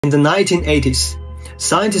In the 1980s,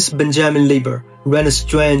 scientist Benjamin Lieber ran a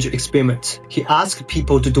strange experiment. He asked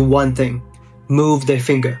people to do one thing: move their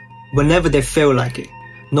finger whenever they feel like it.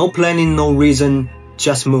 No planning, no reason,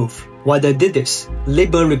 just move. While they did this,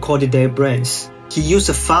 Lieber recorded their brains. He used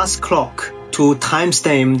a fast clock to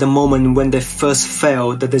timestamp the moment when they first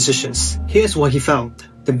felt the decisions. Here's what he found.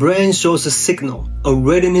 The brain shows a signal, a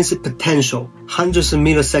readiness potential, hundreds of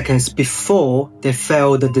milliseconds before they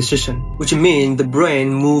felt the decision, which means the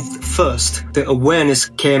brain moved first, the awareness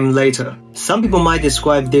came later. Some people might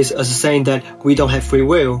describe this as saying that we don't have free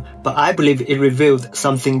will, but I believe it revealed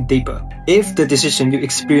something deeper. If the decision you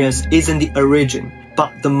experience isn't the origin,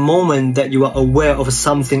 but the moment that you are aware of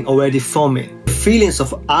something already forming, the feelings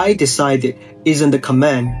of I decided isn't the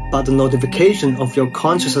command, but the notification of your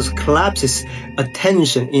consciousness collapses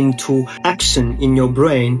attention into action in your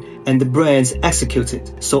brain, and the brain's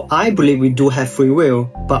executed. So I believe we do have free will,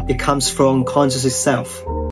 but it comes from consciousness itself.